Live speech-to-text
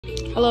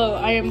Hello,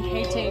 I am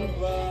painting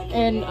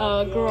in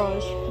a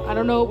garage. I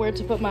don't know where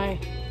to put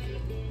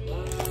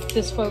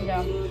this phone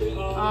down.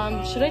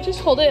 Should I just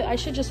hold it? I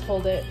should just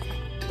hold it.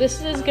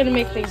 This is gonna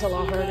make things a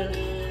lot harder.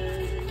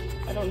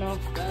 I don't know.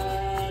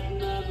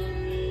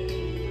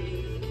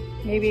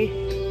 Maybe.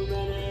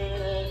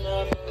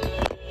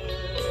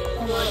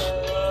 Oh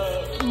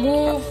my.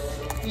 Move,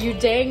 you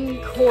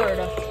dang cord.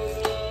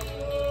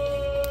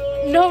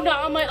 No,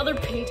 not on my other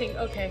painting.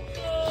 Okay,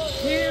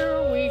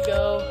 here we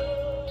go.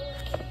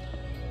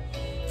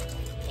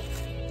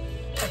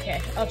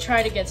 Okay, I'll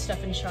try to get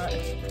stuff in shot. I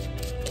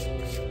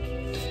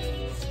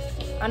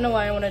don't know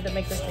why I wanted to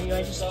make this video,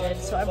 I just did.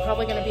 So I'm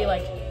probably gonna be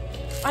like,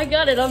 I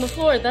got it on the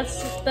floor,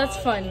 that's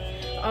fun.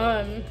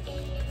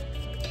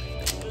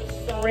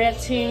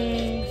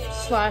 Ranting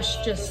 /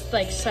 just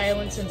like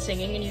silence and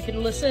singing, and you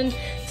can listen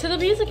to the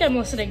music I'm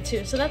listening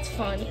to, so that's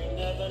fun.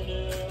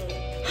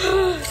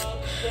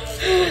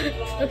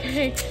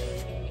 Okay.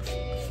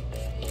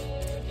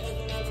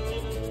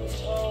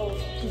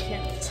 You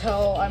can't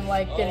tell I'm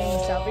like getting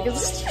this out because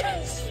of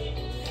stress.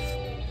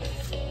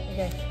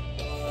 Okay.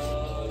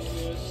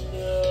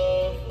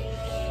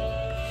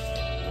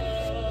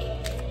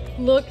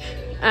 Look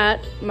at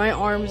my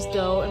arms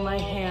though and my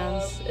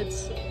hands.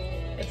 It's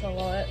a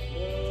lot.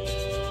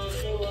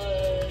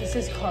 This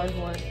is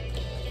cardboard.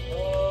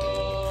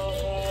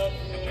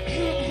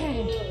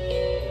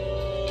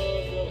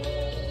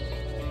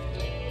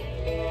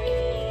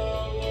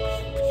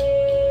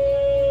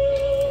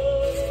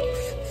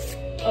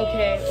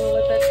 Okay, we'll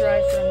let that dry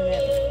for a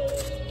minute.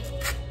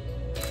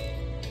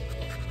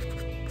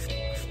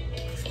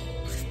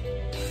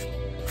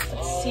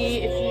 Let's see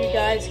if you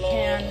guys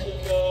can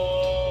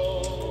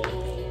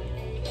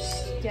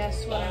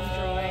guess what I'm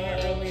drawing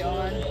early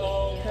on,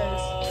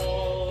 because,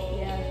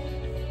 yeah.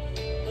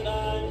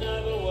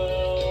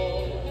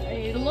 I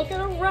need to look at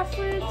a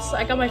reference.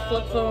 I got my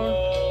flip phone.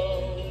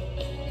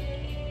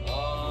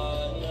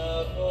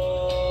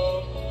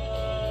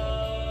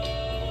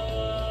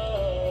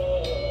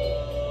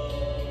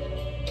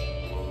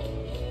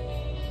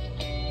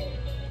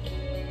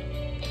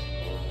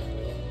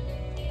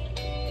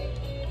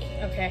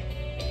 Okay.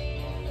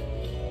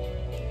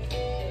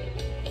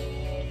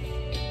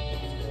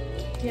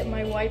 Get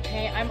my white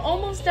paint. I'm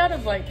almost out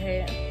of white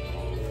paint.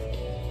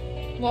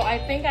 Well, I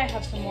think I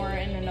have some more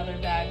in another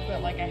bag,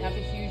 but like I have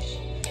a huge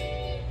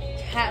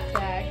cat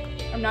bag.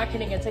 I'm not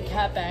kidding, it's a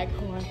cat bag.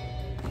 Hold on.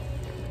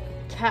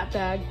 Cat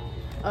bag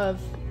of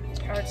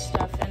art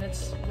stuff, and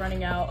it's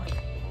running out.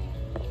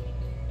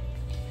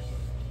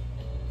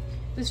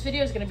 This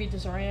video is gonna be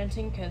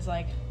disorienting because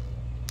like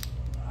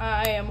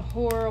I am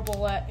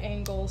horrible at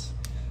angles.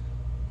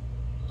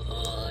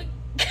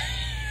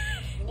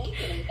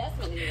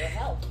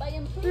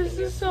 This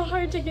is so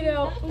hard to get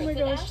out. Oh my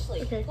gosh.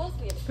 Okay.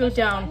 Go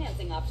down.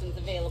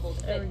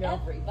 There we go.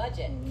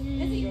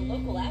 Visit your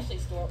local Ashley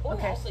store or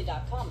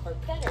ashley.com for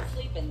better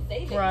sleep and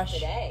savings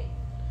today.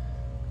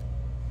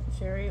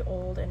 Very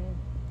old and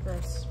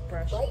gross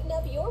brush. Brighten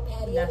up your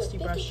patio Nasty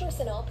with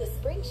 50% off the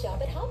spring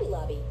shop at Hobby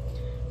Lobby.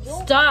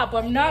 Stop!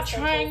 I'm not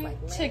trying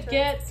to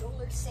get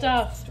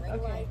stuff.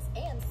 Okay.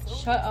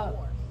 Shut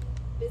up.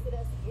 Visit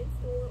us in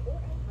store or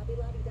at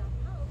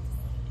hobbylobby.com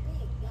to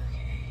save big.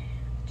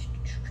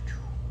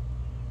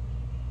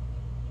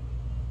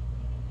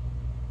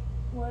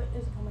 What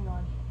is coming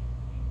on?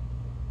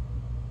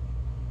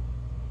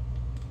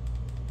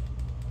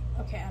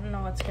 Okay, I don't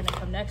know what's gonna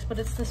come next, but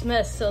it's this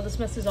mist, so this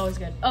mist is always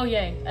good. Oh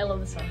yay, I love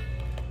this song.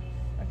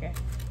 Okay.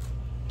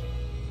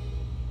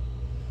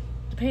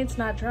 The paint's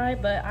not dry,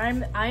 but I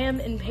am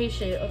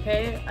impatient,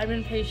 okay? I'm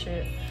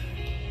impatient.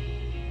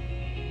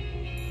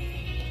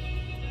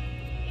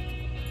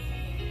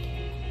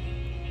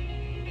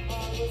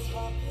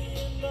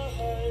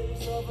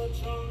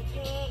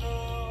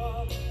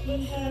 But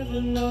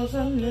heaven knows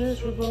I'm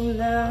miserable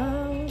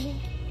now.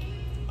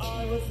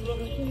 I was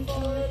looking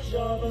for a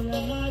job and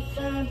then I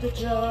found a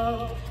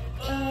job.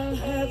 And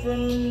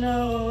heaven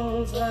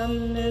knows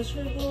I'm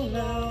miserable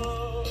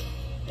now.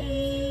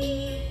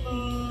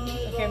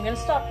 Okay, I'm gonna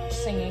stop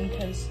singing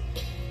because,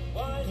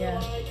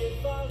 yeah.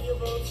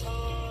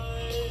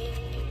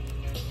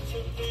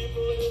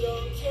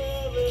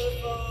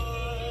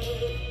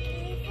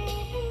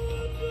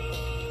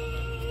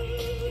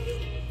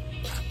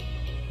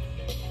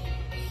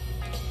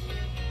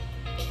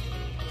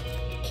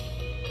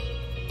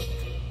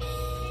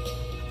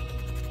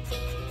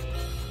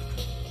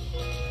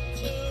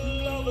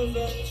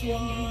 That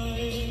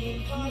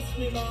cost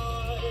me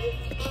life,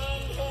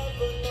 and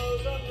heaven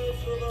knows I'm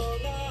miserable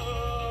now.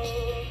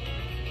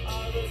 I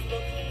was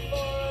looking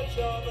for a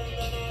job and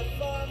then I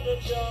found a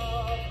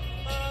job,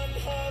 and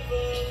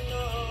heaven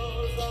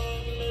knows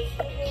I'm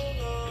miserable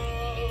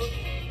now.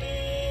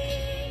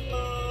 In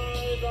my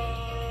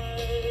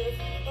life,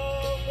 oh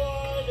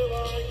why do I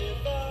give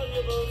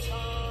valuable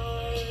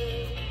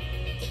time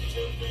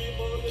to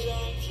people who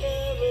don't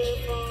care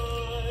if I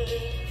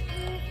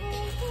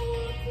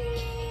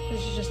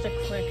This is just a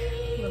quick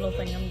little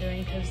thing I'm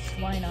doing because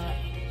why not?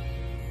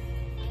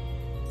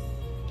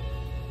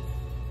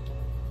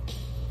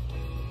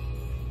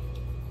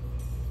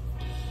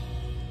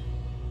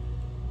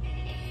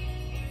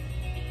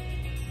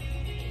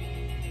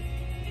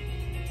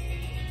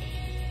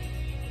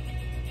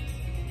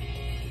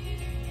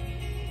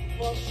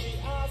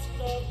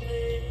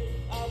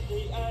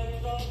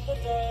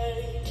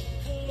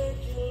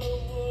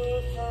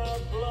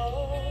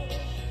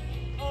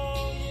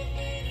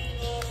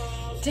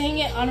 Dang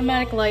it,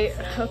 automatic light.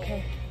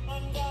 Okay.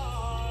 And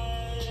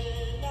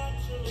I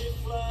naturally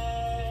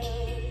fled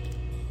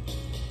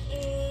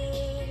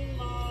in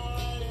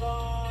my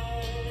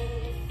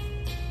life.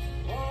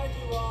 Why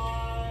do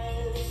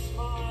I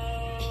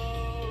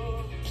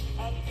smile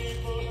at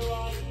people who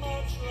I'd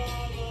much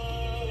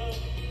rather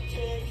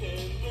take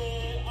in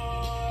the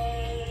eye?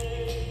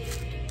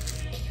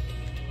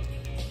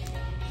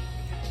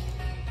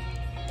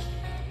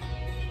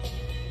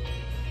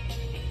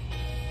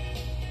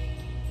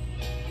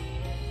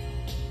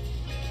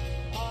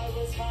 I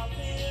was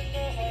happy in the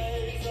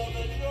haze of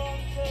a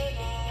drunken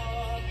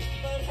hour,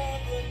 but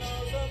heaven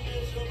knows I'm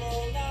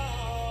miserable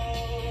now.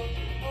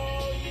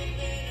 Oh, you've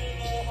been in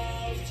the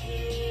house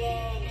too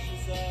long, she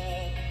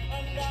said, and I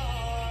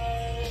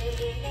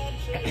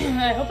naturally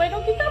I hope I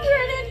don't get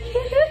copyrighted.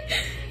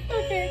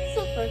 Okay,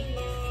 so fun.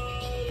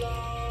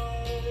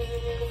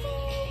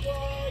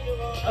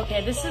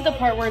 Okay, this is the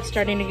part where it's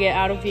starting to get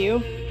out of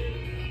view.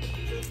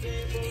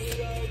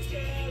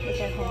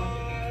 Okay, hold on.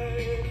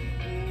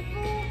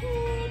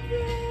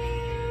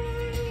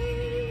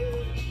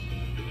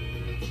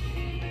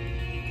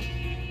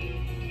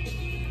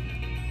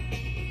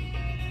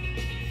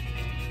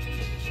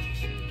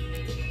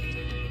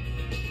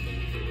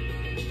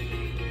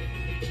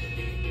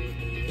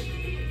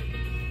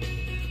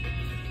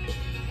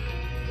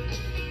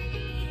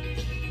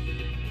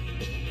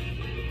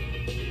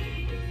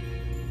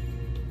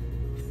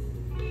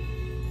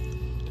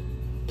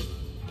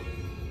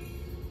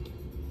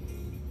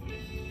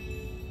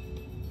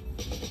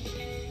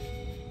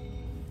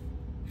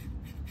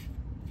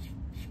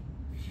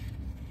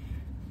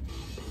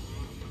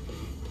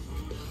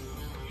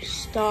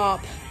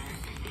 Stop.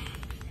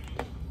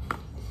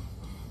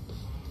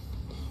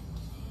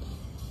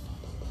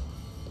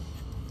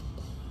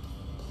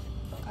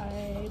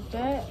 I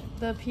bet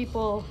the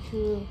people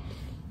who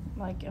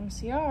like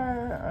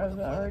MCR have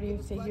already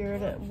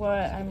figured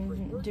what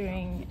I'm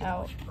doing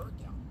out.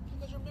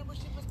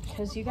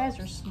 Because you guys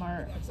are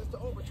smart. Access to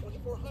over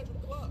 2,400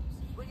 clubs.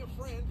 Bring a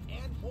friend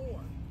and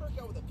more. Perk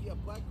out with a PF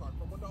Black Card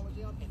for $1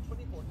 down and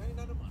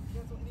 $24.99 a month.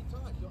 Cancel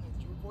anytime. Till ends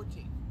June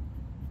 14th.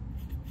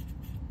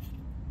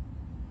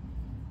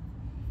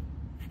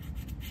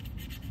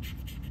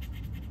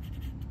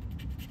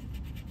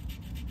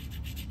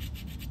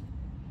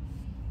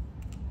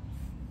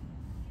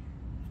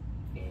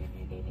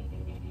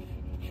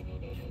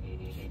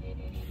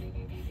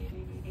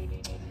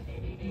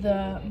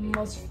 The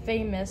most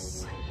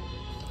famous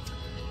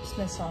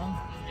Smith song.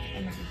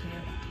 I'm gonna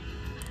hear.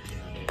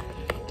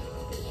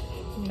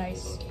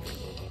 Nice.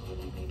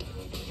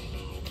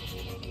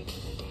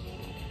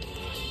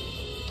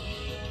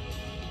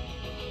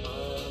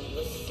 I'm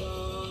the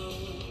sun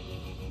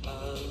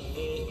and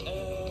the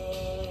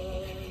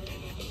air.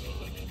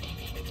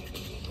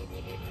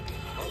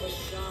 All the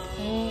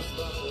shine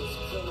splashes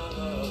from my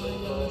loving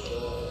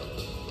pleasure.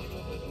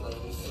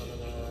 I'm sun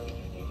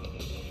and air.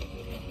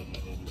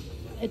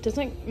 It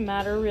doesn't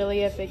matter really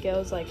if it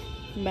goes like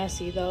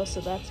messy though, so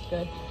that's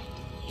good.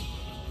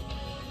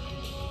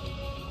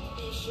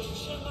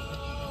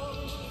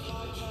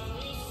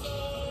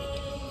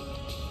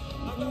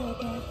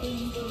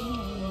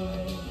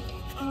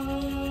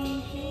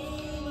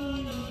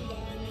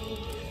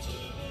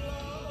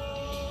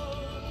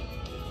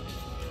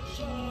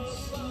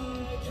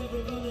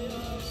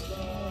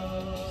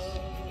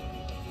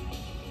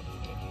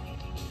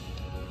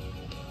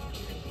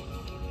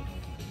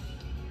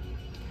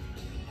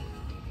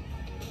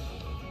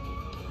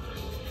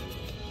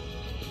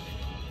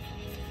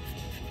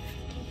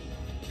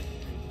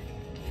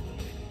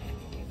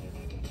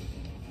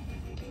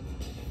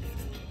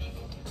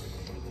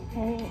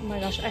 Oh my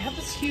gosh, I have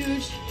this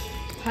huge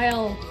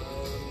pile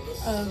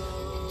of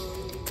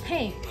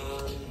paint,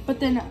 but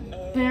then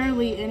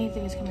barely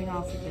anything is coming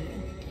off of it.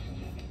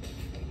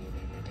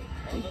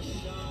 I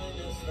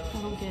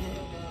don't get it.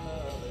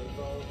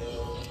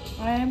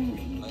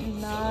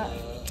 I'm not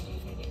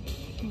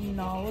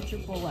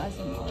knowledgeable as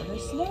an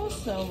artist though,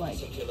 so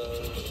like, it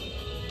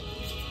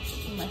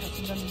might have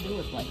something to do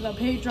with like the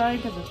paint drying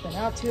because it's been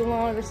out too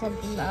long or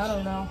something, I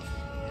don't know.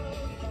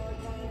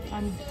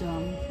 I'm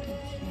dumb.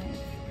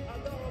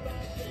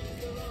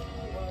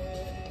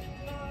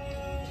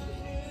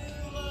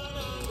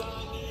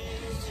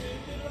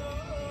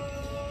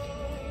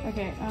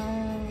 Okay,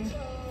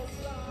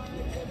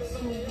 so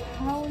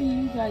how are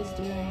you guys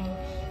doing?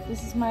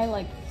 This is my,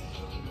 like,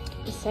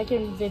 the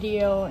second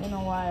video in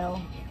a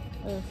while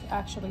of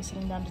actually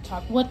sitting down to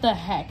talk. What the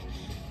heck?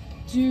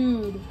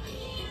 Dude.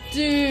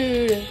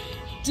 Okay,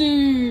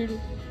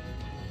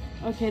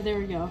 there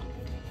we go.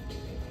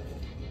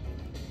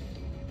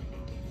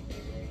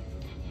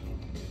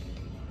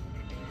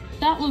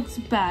 That looks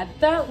bad.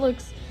 That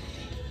looks...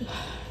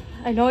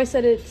 I know I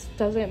said it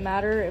doesn't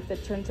matter if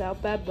it turns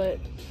out bad, but...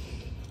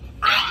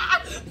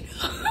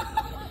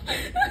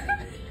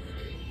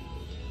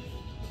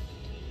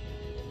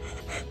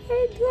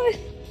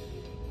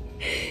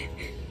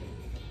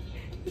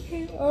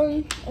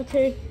 Okay,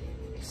 okay,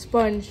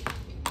 sponge.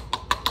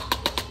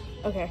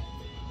 Okay,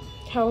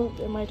 How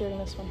am I doing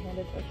this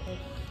one-handed? Okay.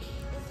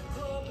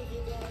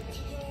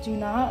 Do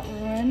not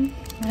ruin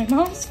my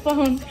mom's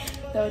phone.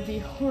 That would be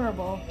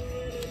horrible.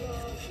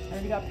 I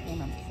already got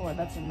paint on the floor.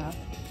 That's enough.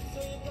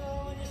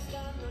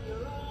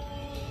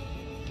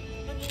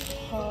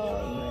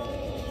 Hooray.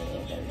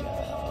 There we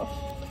go.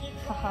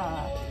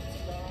 Haha.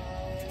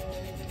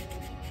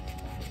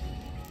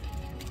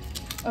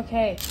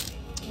 Okay.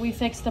 We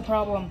fixed the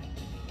problem.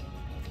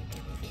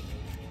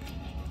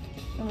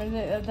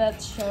 Remember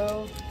that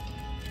show?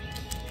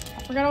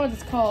 I forgot what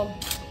it's called.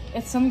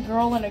 It's some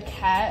girl and a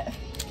cat.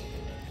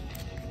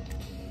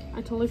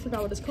 I totally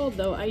forgot what it's called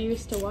though. I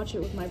used to watch it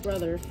with my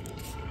brother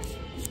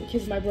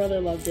because my brother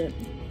loved it.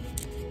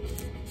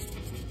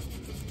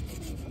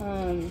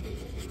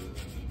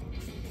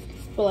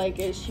 But like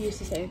she used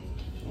to say,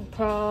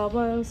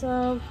 problem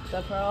solved,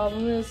 the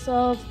problem is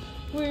solved,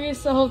 we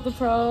solved the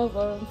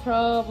problem,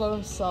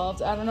 problem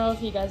solved. I don't know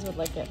if you guys would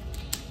like it.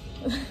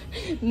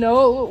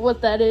 Know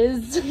what that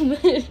is.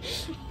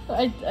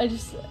 I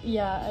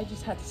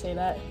just had to say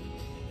that.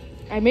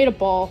 I made a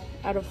ball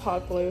out of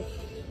hot glue.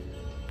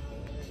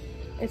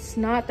 It's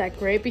not that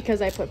great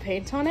because I put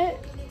paint on it.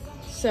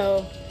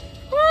 So,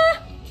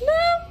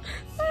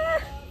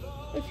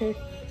 okay.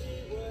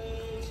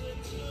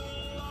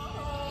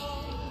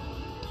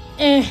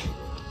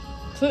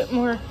 Put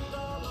more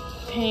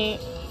paint.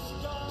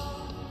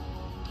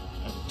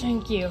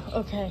 Thank you.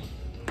 Okay.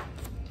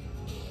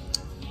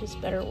 This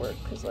better work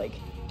because, like,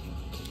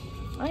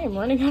 I am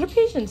running out of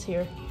patience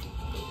here.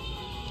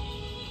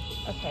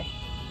 Okay.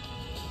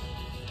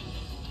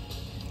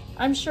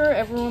 I'm sure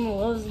everyone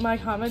loves my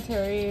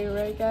commentary,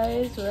 right,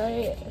 guys?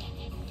 Right?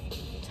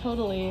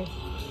 Totally.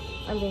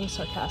 I'm being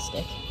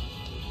sarcastic.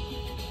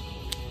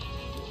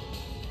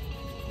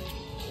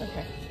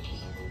 Okay.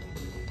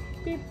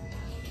 Beep.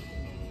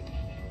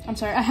 I'm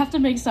sorry, I have to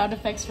make sound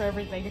effects for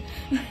everything.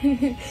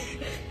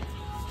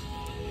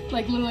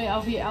 Like literally,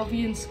 I'll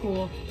be in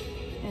school,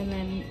 and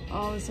then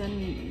all of a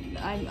sudden,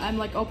 I'm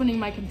like opening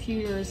my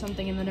computer or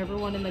something, and then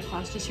everyone in the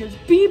class just hears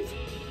beep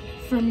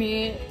from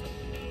me,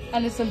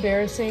 and it's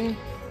embarrassing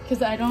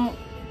because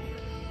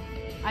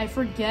I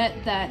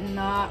forget that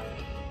not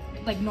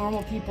like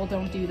normal people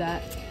don't do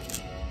that.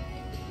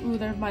 Ooh,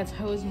 there's my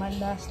toes, my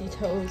nasty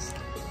toes.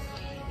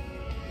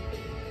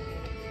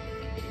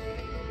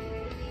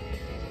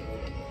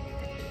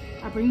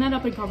 I bring that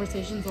up in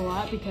conversations a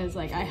lot because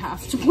like I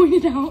have to point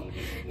it out.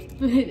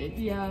 But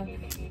yeah.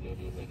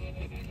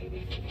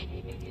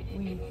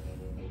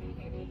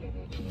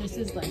 This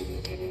is like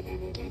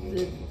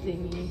the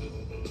thingy,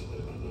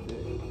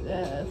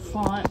 the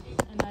font,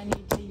 and I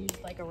need to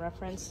use like a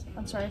reference.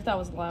 I'm sorry if that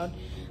was loud.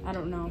 I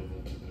don't know.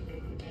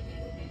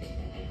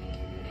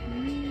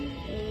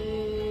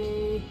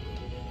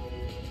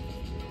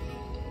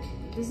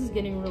 This is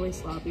getting really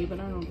sloppy, but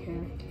I don't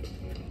care.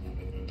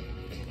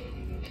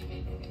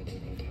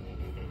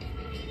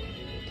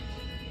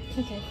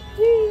 Okay.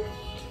 Whee!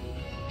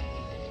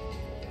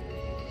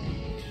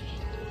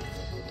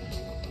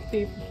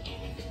 Beep.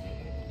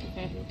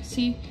 Okay.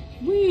 See?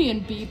 Wee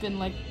and beep in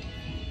like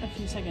a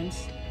few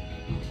seconds.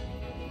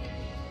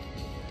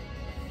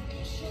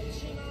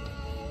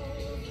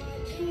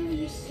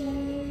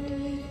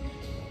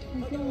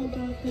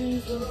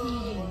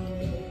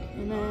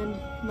 And then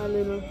my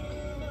little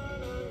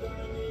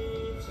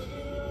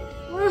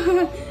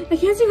I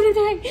can't see what I'm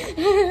doing.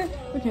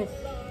 Okay,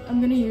 I'm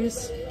gonna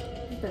use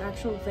the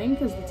actual thing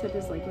because the tip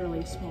is like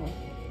really small.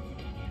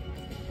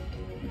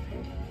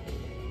 Okay.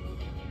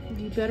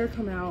 You better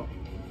come out.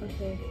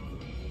 Okay.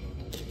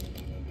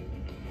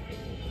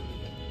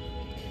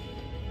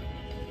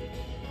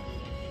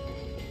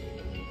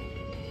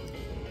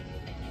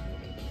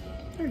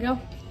 There we go.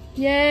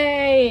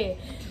 Yay!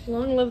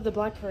 Long live the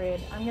Black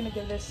Parade. I'm gonna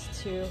give this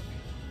to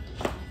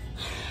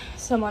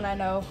someone I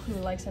know who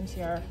likes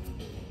MCR.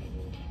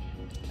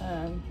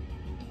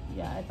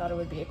 Yeah, I thought it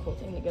would be a cool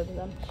thing to give to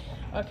them.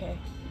 Okay,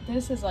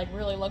 this is like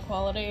really low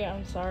quality.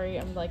 I'm sorry,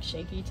 I'm like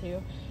shaky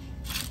too.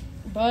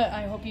 But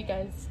I hope you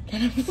guys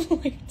kind of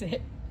liked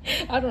it.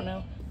 I don't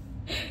know.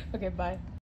 Okay, bye.